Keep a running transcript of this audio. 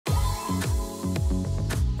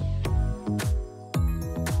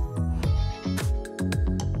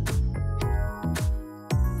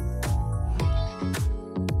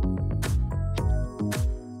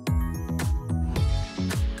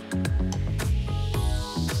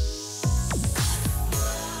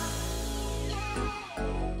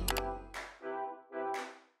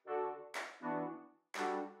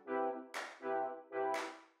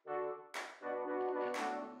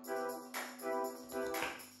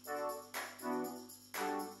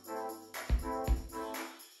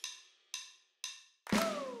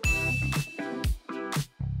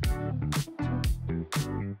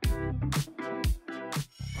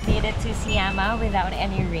made it to Siama without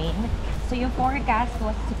any rain. So yung forecast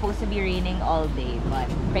was supposed to be raining all day, but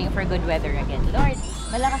praying for good weather again. Lord,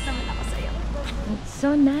 malakas naman ako sa'yo. It's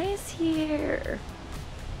so nice here.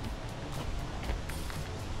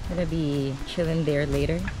 Gonna be chilling there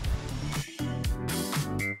later.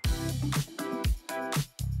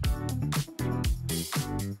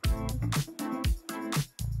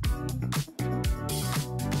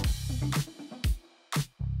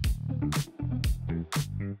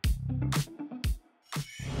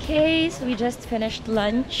 Okay, so we just finished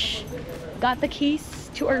lunch. Got the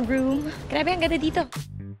keys to our room. Grabe, ang ganda dito.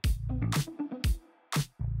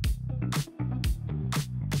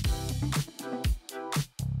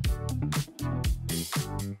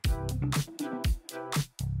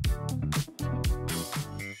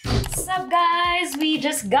 What's up, guys? We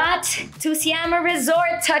just got to Siama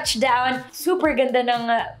Resort touchdown. Super ganda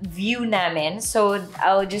ng view namin. So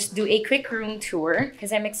I'll just do a quick room tour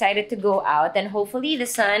because I'm excited to go out, and hopefully the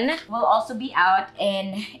sun will also be out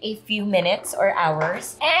in a few minutes or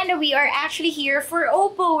hours. And we are actually here for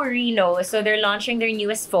Oppo Reno. So they're launching their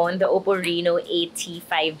newest phone, the Oppo Reno 8T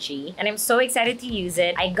 5G. And I'm so excited to use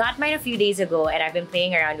it. I got mine a few days ago and I've been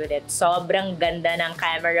playing around with it. Sobrang ganda ng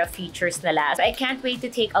camera features nila. So I can't wait to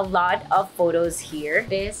take a lot of photos here.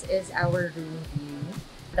 This is our room view.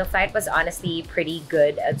 The flight was honestly pretty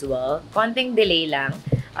good as well. Konting delay lang.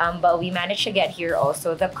 But we managed to get here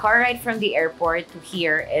also. The car ride from the airport to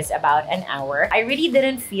here is about an hour. I really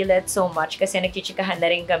didn't feel it so much kasi nagchichikahan na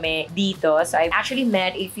rin kami dito. So I actually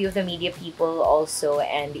met a few of the media people also,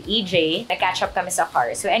 and EJ. Nag-catch up kami sa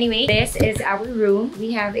car. So anyway, this is our room.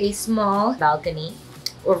 We have a small balcony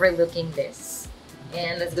overlooking this.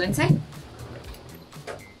 And let's go inside.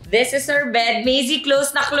 This is our bed. Maisie,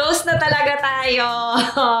 close na talaga tayo.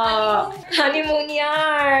 Honeymoon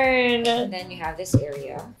yarn. And then you have this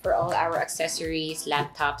area for all our accessories,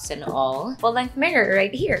 laptops, and all. Full-length mirror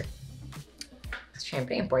right here.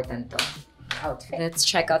 Siyempre, important to. Outfit. Let's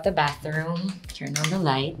check out the bathroom. Turn on the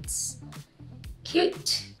lights.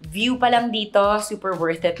 Cute. View pa lang dito, super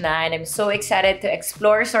worth it na, and I'm so excited to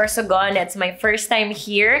explore Sorsogon. It's my first time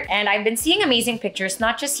here, and I've been seeing amazing pictures,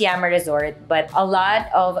 not just Siama Resort, but a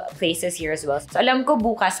lot of places here as well. So alam ko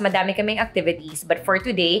bukas madami kaming activities, but for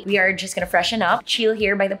today, we are just gonna freshen up, chill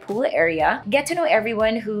here by the pool area, get to know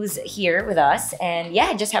everyone who's here with us, and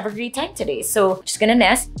yeah, just have a great time today. So just gonna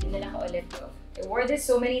nest. I wore this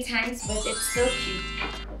so many times, but it's still cute.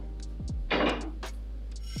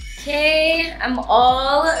 Okay, I'm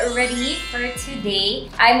all ready for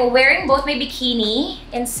today. I'm wearing both my bikini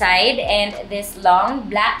inside and this long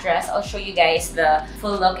black dress. I'll show you guys the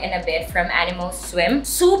full look in a bit from Animal Swim.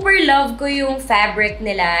 Super love ko yung fabric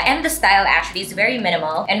nila, and the style actually is very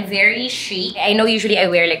minimal and very chic. I know usually I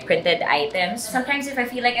wear like printed items. Sometimes if I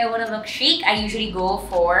feel like I want to look chic, I usually go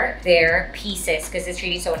for their pieces because it's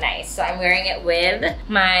really so nice. So I'm wearing it with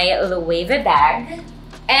my Loewe bag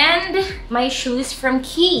and my shoes from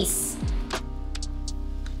Keys.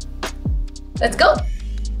 Let's go!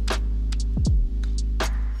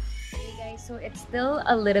 Hey guys, so it's still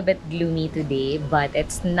a little bit gloomy today, but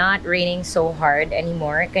it's not raining so hard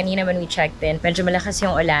anymore. Kanina when we checked in, medyo malakas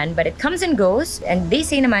yung ulan, but it comes and goes. And they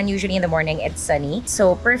say naman usually in the morning it's sunny.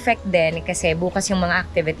 So perfect din kasi bukas yung mga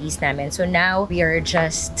activities namin. So now we are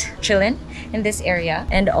just chilling in this area.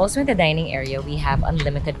 And also in the dining area, we have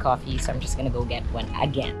unlimited coffee. So I'm just gonna go get one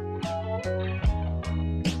again.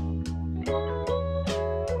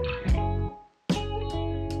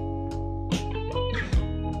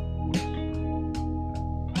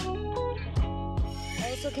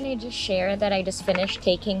 Can I just share that I just finished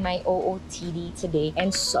taking my OOTD today,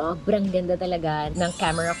 and sobrang ganda talaga ng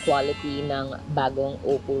camera quality ng bagong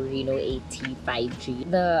Oppo Reno 8T 5G.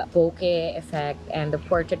 The bokeh effect and the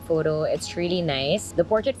portrait photo, it's really nice. The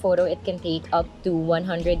portrait photo, it can take up to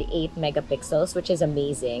 108 megapixels, which is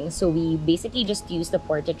amazing. So we basically just used the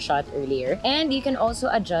portrait shot earlier. And you can also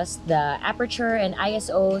adjust the aperture and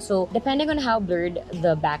ISO. So depending on how blurred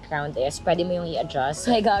the background is, pwede mo yung i-adjust.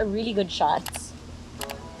 So I got really good shots.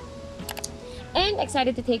 And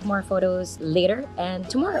excited to take more photos later and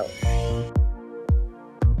tomorrow.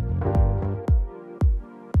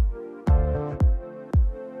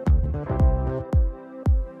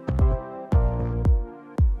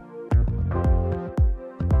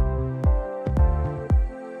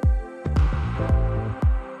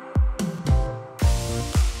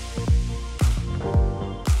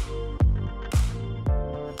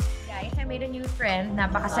 Guys, I made a new friend.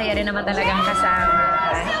 Napakasaya rin naman talagang kasama.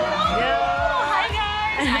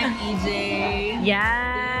 I'm EJ.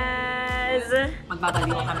 Yes!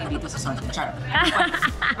 Magbabaliw kami dito sa Sorsogon. Char.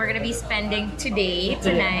 We're gonna be spending today,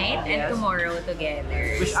 tonight, and tomorrow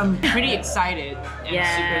together. Which I'm pretty excited and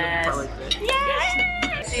super looking forward to it. Yes!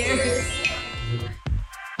 Cheers!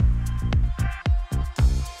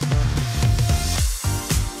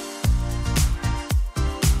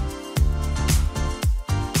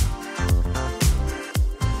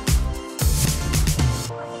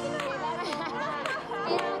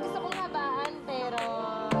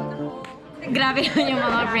 Grabe naman yung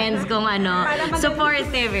mga friends kong ano,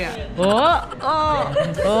 supportive.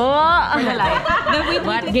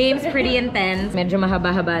 What game's pretty intense. Medyo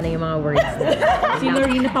mahaba-haba na yung mga words. Si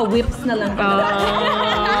Laureen pa whips na lang.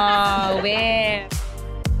 Whip.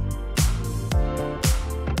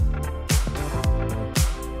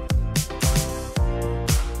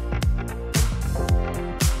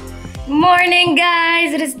 Morning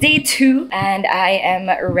guys! It is day 2 and I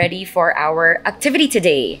am ready for our activity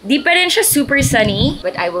today. Di pa rin siya super sunny,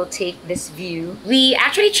 but I will take this view. We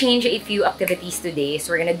actually changed a few activities today,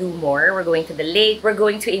 so we're gonna do more. We're going to the lake, we're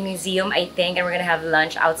going to a museum, I think, and we're gonna have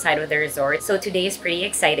lunch outside of the resort. So today is pretty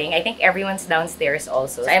exciting. I think everyone's downstairs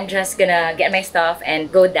also. So I'm just gonna get my stuff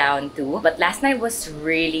and go down too. But last night was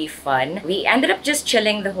really fun. We ended up just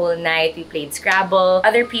chilling the whole night. We played Scrabble.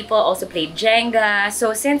 Other people also played Jenga.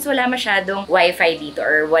 So since wala masyadong wifi dito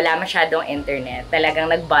or wala masyadong internet, talagang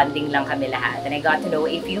nag-bonding lang kami lahat. And I got to know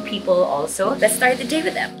a few people also. Let's start the day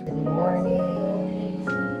with them. Good morning.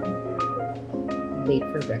 Late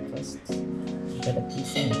for breakfast, but at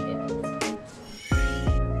least I made it.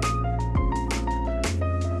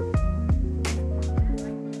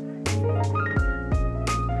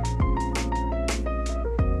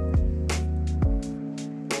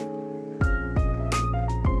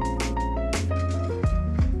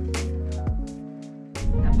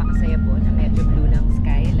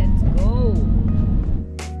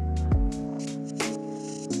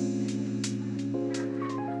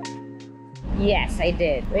 Yes, I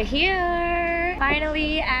did. We're here!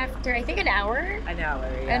 Finally, after, I think an hour? An hour,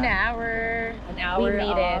 yeah. An hour. An hour we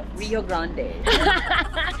made it. Rio Grande.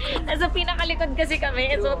 Nasa pinakalikod kasi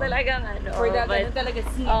kami. So talagang ano. For the, talaga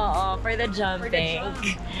seat. Oo, for the jumping.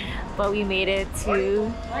 But we made it to...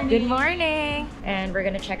 Good morning! And we're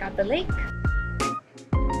gonna check out the lake.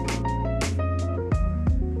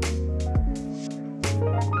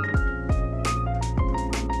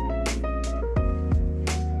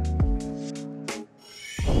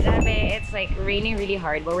 It's like raining really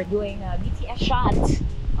hard, but we're doing a BTS shot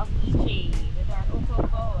of EJ with our photo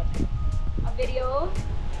phone. A video.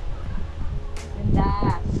 And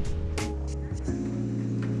that.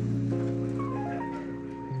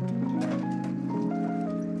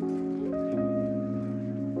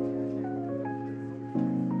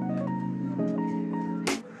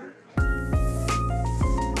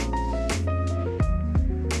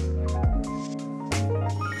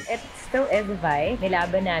 Still is a vibe.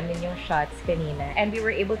 Nilaban namin yung shots kanina. And we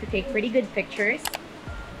were able to take pretty good pictures.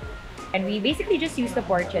 And we basically just used the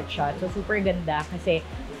portrait shot. So super ganda kasi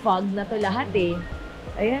fog na to lahat eh.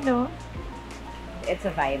 Ayan o. It's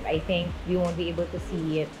a vibe. I think we won't be able to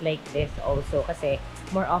see it like this also kasi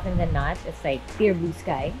more often than not, it's like clear blue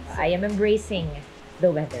sky. I am embracing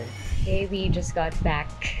the weather. Okay, we just got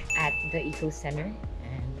back at the Eco Center.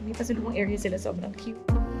 And may pasalubong area sila, sobrang cute.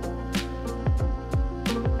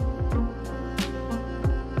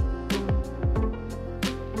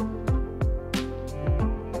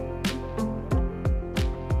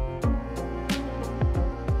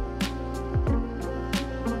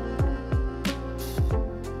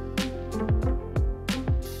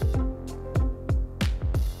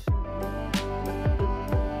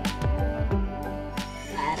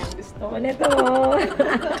 Gusto ko nito.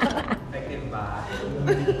 Effective ba?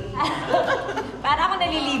 Para ako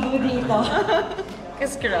naliligo dito.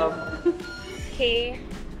 Ka-scrub. Okay,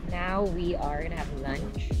 now we are gonna have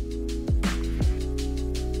lunch.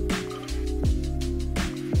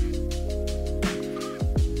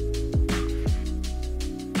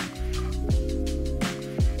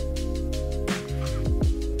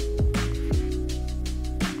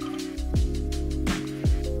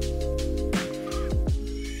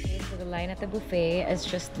 At the buffet is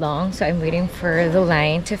just long, so I'm waiting for the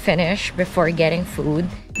line to finish before getting food.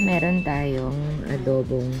 Meron tayong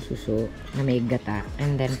adobong suso na may gata,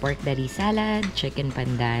 and then pork dali salad, chicken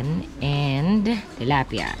pandan, and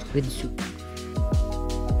tilapia with soup.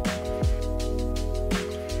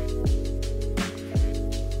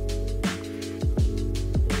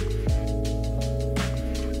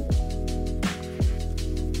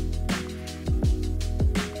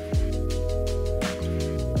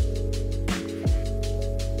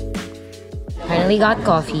 Finally got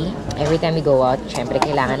coffee, Every time we go out, syempre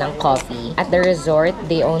kailangan ng coffee. At the resort,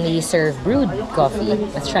 they only serve brewed coffee.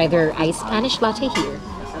 Let's try their iced Spanish latte here.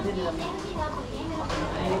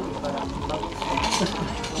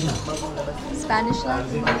 Spanish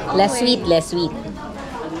latte. Less sweet, less sweet.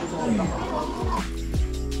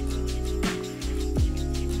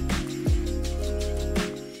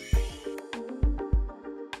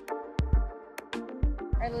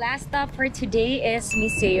 Our last stop for today is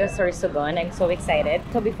Museo Sorsogon. I'm so excited.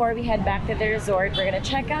 So before we head back to the resort, we're gonna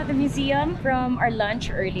check out the museum. From our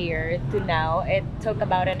lunch earlier to now, it took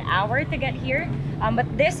about an hour to get here. But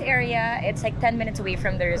this area, it's like 10 minutes away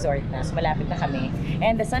from the resort na. So malapit na kami.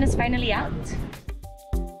 And the sun is finally out.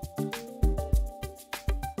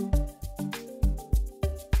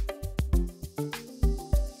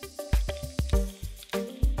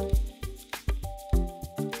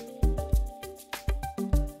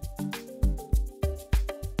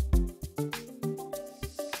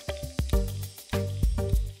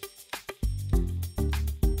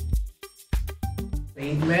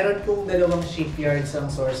 Meron pong dalawang shipyards ang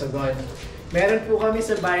Sorsogon. Meron po kami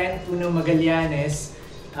sa bayan po ng Magallanes,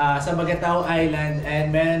 sa Bagatao Island,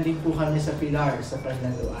 and meron din po kami sa Pilar, sa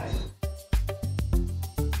Paglanduan.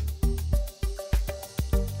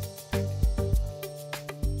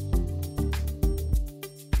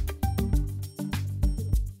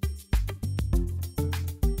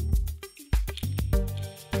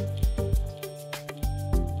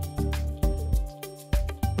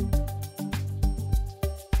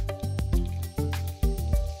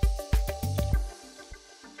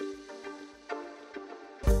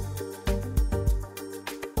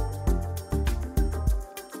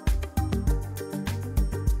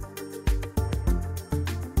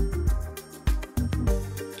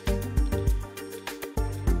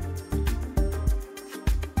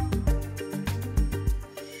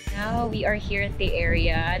 Now we are here at the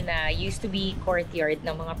area na used to be courtyard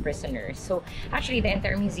ng mga prisoners. So actually the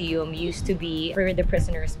entire museum used to be for the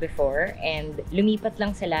prisoners before, and lumipat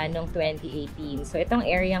lang sila noong 2018. So itong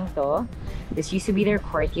area to, this used to be their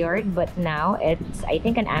courtyard, but now it's, I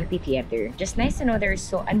think, an amphitheater. Just nice to know there's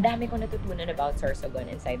so, ang dami ko natutunan about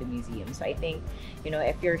Sorsogon inside the museum. So I think, you know,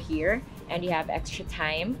 if you're here and you have extra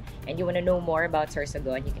time and you want to know more about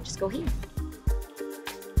Sorsogon, you can just go here.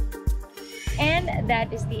 And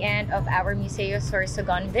that is the end of our Museo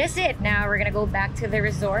Sorsogon visit. Now we're gonna go back to the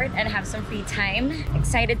resort and have some free time.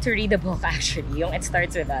 Excited to read the book actually, yung It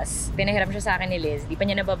Starts With Us. Pinahiram siya sa akin ni Liz, di pa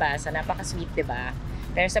niya nababasa, napaka-sweet, diba?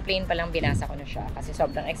 Pero sa plane pa lang binasa ko na siya kasi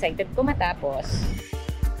sobrang excited ko matapos.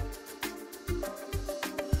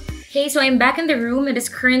 Okay, so I'm back in the room. It is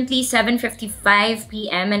currently 7:55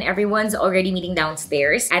 p.m. and everyone's already meeting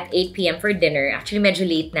downstairs at 8 p.m. for dinner. Actually, medyo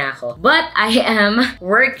late na ako. But I am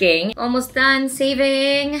working. Almost done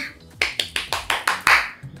saving.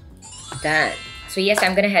 Done. So yes,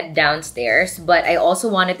 I'm gonna head downstairs, but I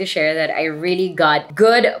also wanted to share that I really got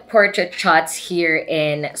good portrait shots here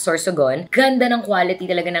in Sorsogon. Ganda ng quality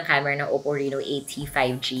talaga ng camera ng Oppo Reno 8T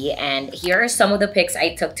 5G, and here are some of the pics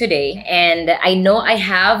I took today. And I know I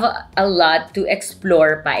have a lot to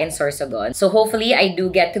explore pa in Sorsogon, so hopefully I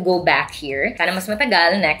do get to go back here. Sana mas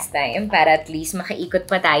matagal next time para at least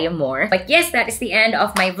makaikot pa tayo more. But yes, that is the end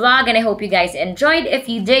of my vlog, and I hope you guys enjoyed.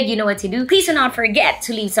 If you did, you know what to do. Please do not forget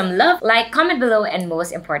to leave some love, like, comment below, and most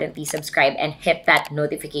importantly, subscribe and hit that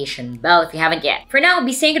notification bell if you haven't yet. For now, I'll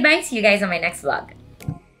be saying goodbye. See you guys on my next vlog.